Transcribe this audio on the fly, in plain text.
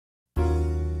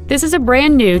This is a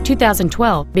brand new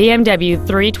 2012 BMW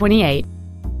 328.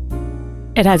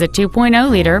 It has a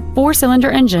 2.0-liter four-cylinder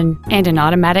engine and an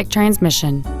automatic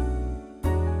transmission.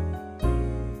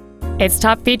 Its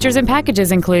top features and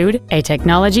packages include a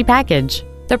technology package,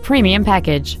 the premium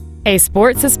package, a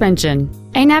sport suspension,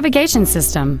 a navigation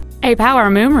system, a power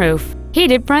moonroof,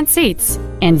 heated front seats,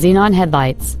 and xenon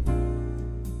headlights.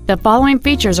 The following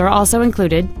features are also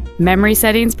included: memory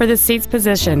settings for the seat's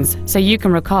positions so you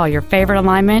can recall your favorite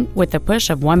alignment with the push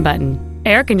of one button,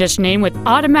 air conditioning with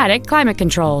automatic climate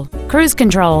control, cruise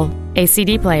control, a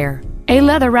CD player, a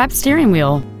leather-wrapped steering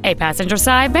wheel, a passenger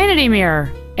side vanity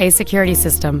mirror, a security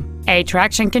system, a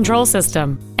traction control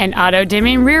system, an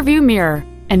auto-dimming rear-view mirror,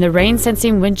 and the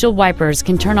rain-sensing windshield wipers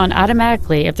can turn on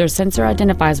automatically if their sensor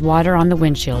identifies water on the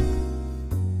windshield.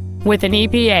 With an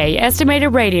EPA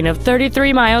estimated rating of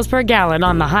 33 miles per gallon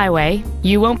on the highway,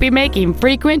 you won't be making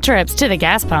frequent trips to the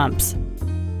gas pumps.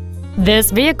 This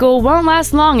vehicle won't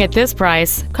last long at this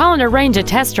price. Call and arrange a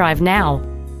test drive now.